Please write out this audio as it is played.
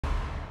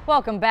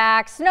Welcome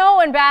back. Snow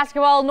and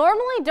basketball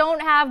normally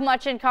don't have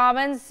much in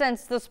common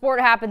since the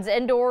sport happens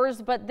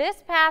indoors, but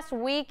this past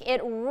week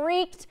it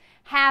wreaked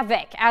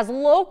havoc as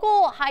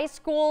local high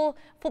school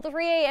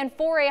 3A and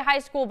 4A high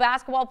school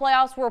basketball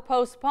playoffs were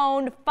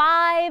postponed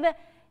five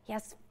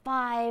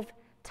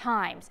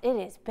times.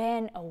 It has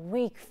been a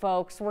week,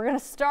 folks. We're going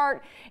to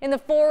start in the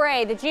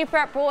 4A. The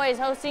G-Prep boys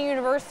hosting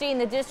University in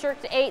the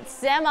District 8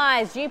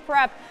 semis.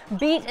 G-Prep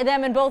beat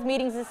them in both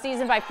meetings this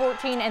season by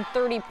 14 and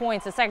 30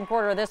 points. The second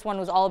quarter of this one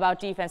was all about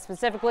defense,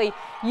 specifically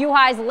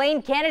U-High's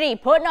Lane Kennedy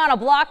putting on a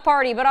block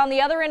party. But on the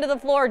other end of the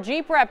floor,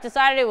 G-Prep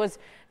decided it was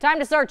time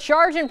to start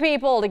charging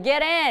people to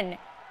get in.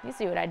 You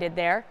see what I did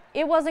there?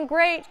 It wasn't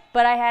great,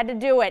 but I had to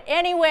do it.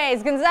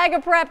 Anyways, Gonzaga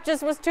Prep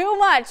just was too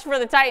much for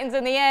the Titans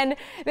in the end.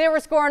 They were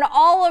scoring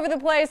all over the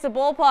place. The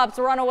Bullpups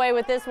run away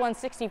with this one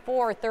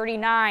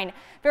 64-39.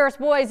 Ferris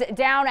boys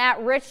down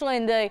at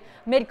Richland, the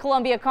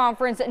Mid-Columbia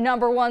Conference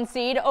 #1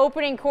 seed.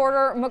 Opening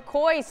quarter,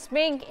 McCoy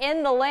Spink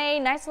in the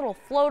lane. Nice little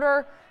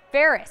floater.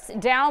 Ferris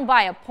down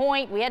by a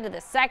point. We head to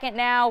the second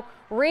now.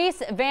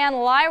 Reese Van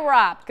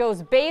Lyrop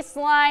goes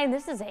baseline.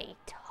 This is a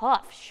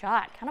tough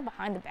shot, kind of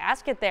behind the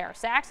basket there.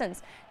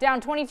 Saxons down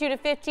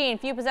 22-15.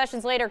 Few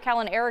possessions later,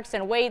 Kellen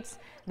Erickson waits,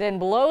 then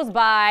blows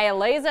by,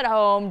 lays it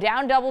home,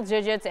 down double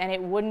digits, and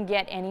it wouldn't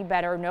get any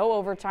better. No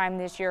overtime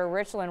this year.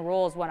 Richland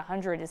rolls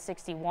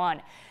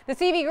 100-61. The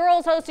CV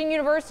girls hosting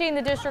University in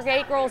the District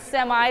 8 girls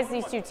semis.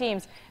 These two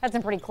teams had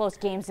some pretty close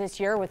games this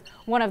year, with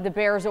one of the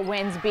Bears'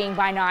 wins being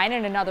by 9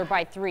 and another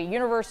by 3.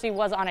 University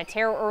was on a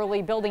tear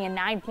early, building a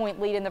 9-point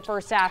lead in the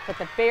first half, but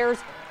the Bears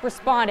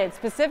responded.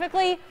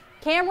 Specifically,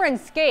 Cameron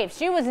Scapes,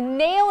 she was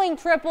nailing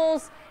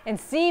triples, and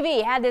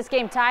CV had this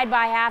game tied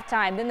by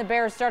halftime. Then the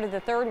Bears started the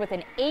third with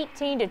an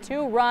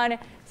 18-2 run.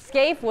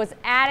 Scapes was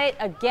at it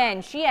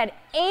again. She had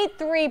 8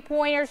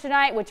 3-pointers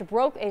tonight, which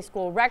broke a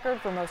school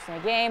record for most in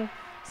the game.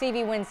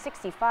 CV wins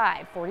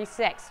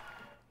 65-46.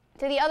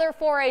 To the other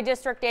 4A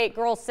District 8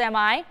 girls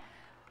semi.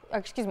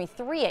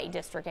 3A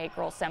District 8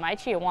 girls semi,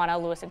 Chiawana,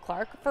 Lewis and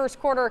Clark. First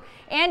quarter,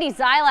 Andy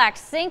Zylak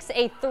sinks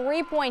a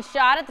 3-point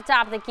shot at the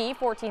top of the key,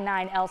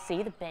 14-9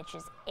 LC. The bench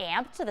is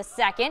amped. To the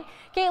second,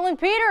 Caitlin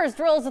Peters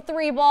drills a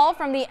 3-ball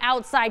from the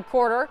outside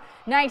quarter,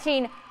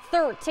 19-13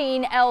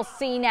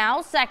 LC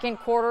now. Second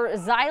quarter,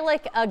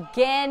 Zylak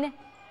again.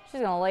 She's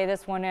going to lay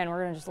this one in.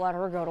 We're going to just let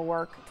her go to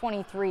work.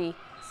 23-16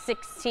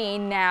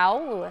 now.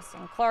 Lewis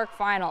and Clark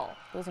final.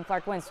 Lewis and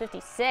Clark wins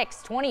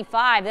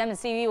 56-25. Them and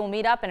CV will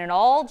meet up in an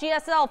all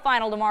GSL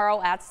final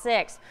tomorrow at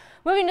 6.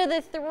 Moving to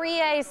the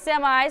 3A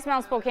semis,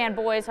 Mount Spokane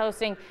boys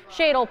hosting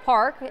Shadle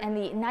Park, and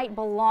the night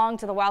belonged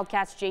to the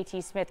Wildcats.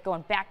 JT Smith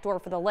going backdoor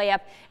for the layup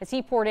as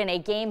he poured in a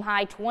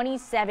game-high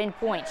 27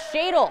 points.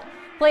 Shadle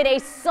played a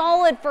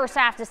solid first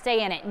half to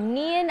stay in it.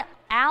 Nian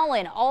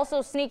Allen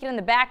also sneaking in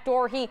the back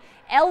door. He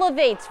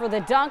elevates for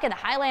the dunk, and the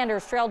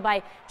Highlanders trailed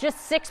by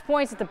just 6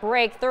 points at the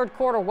break. Third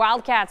quarter,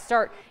 Wildcats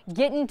start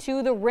getting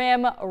to the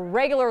rim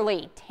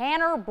regularly.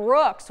 Tanner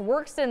Brooks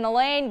works in the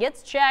lane,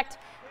 gets checked,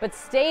 but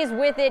stays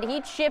with it.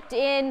 He chipped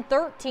in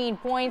 13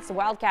 points. The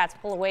Wildcats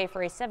pull away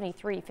for a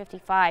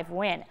 73-55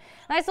 win.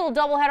 Nice little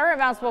doubleheader at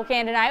Mount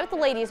Spokane tonight with the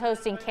ladies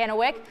hosting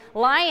Kennewick.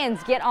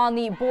 Lions get on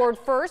the board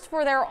first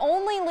for their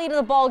only lead of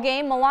the ball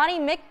game. Milani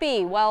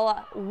McBee,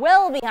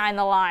 well behind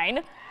the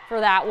line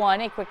for that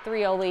one. A quick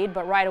 3-0 lead,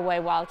 but right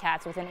away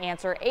Wildcats with an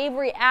answer.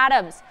 Avery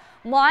Adams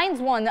lines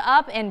one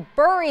up and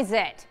buries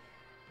it.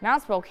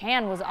 Mount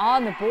Spokane was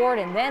on the board,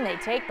 and then they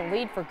take the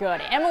lead for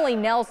good. Emily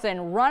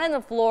Nelson running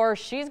the floor.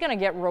 She's going to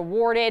get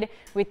rewarded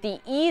with the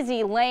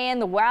easy lay-in.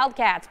 The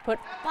Wildcats put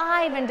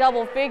 5 in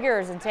double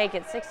figures and take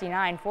it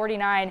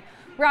 69-49.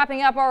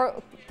 Wrapping up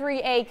our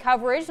 3A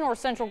coverage, North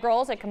Central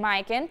girls at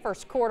Kamiakin.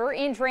 First quarter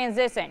in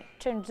transition.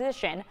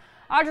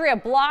 Audrey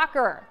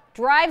Blocker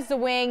drives the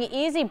wing,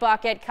 easy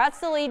bucket, cuts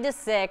the lead to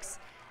 6.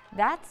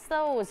 That's,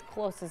 though, as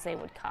close as they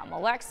would come.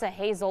 Alexa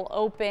Hazel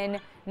open,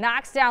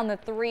 knocks down the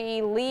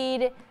 3.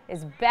 Lead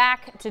is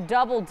back to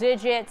double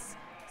digits.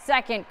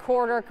 Second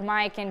quarter,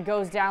 Kamiakin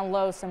goes down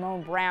low.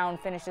 Simone Brown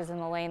finishes in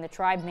the lane. The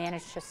Tribe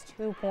managed just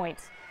 2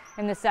 points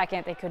in the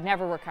second. They could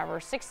never recover.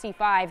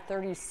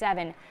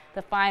 65-37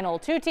 the final.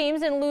 Two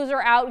teams in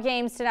loser-out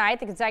games tonight.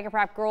 The Gonzaga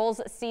Prep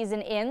girls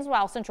season ends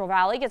while Central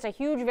Valley gets a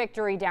huge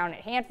victory down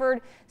at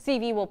Hanford.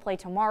 CV will play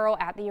tomorrow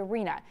at the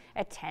arena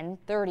at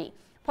 10:30.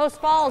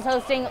 Post Falls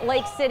hosting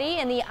Lake City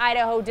in the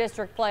Idaho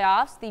District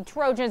playoffs. The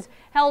Trojans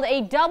held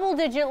a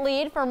double-digit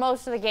lead for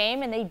most of the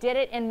game, and they did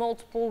it in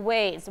multiple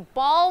ways.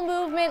 Ball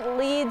movement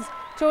leads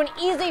to an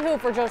easy hoop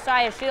for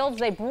Josiah Shields.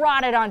 They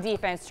brought it on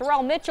defense.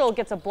 Terrell Mitchell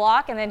gets a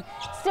block and then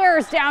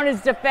stares down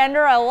his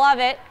defender. I love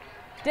it.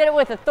 Did it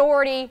with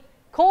authority.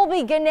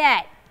 Colby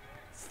Gannett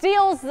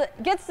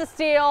gets the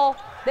steal.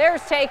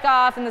 There's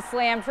takeoff and the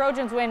slam.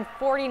 Trojans win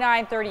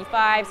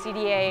 49-35.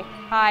 CDA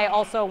High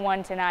also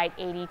won tonight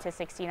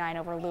 80-69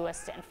 over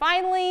Lewiston.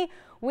 Finally,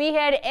 we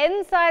head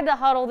inside the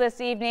huddle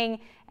this evening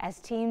as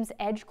teams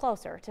edge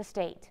closer to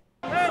state.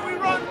 Hey, we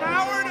run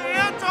power to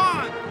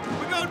Anton.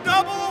 We go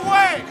double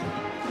away.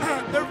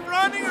 They're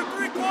fronting or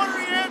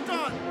three-quartering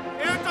Anton.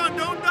 Anton,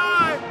 don't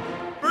die.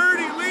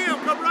 Birdie,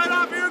 Liam, come right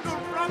off here, go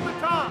front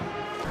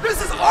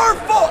This is our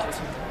fault.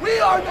 We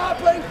are not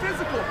playing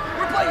physical.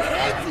 We're playing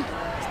handsy.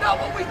 It's not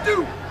what we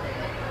do.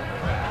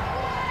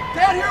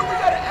 Down here, we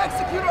got to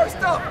execute our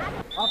stuff.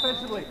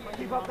 Offensively,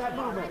 keep up that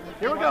movement.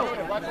 Here we go.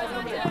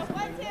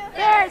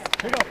 Cheers.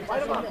 Here we go.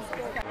 Light them up.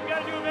 We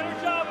got to do a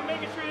better job of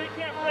making sure they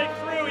can't break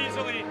through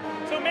easily.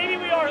 So maybe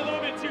we are a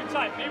little bit too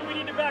tight. Maybe we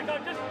need to back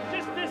up just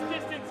this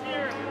distance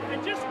here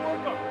and just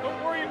work them.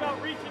 Don't worry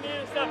about reaching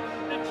in and stuff.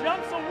 The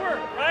jumps will work,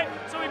 right?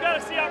 So we've got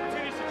to see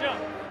opportunities to jump.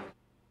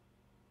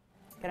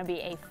 Going to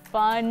be a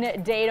fun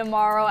day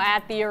tomorrow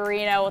at the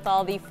arena with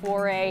all the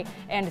 4A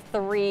and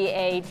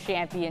 3A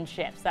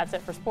championships. That's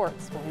it for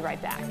sports. We'll be right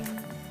back.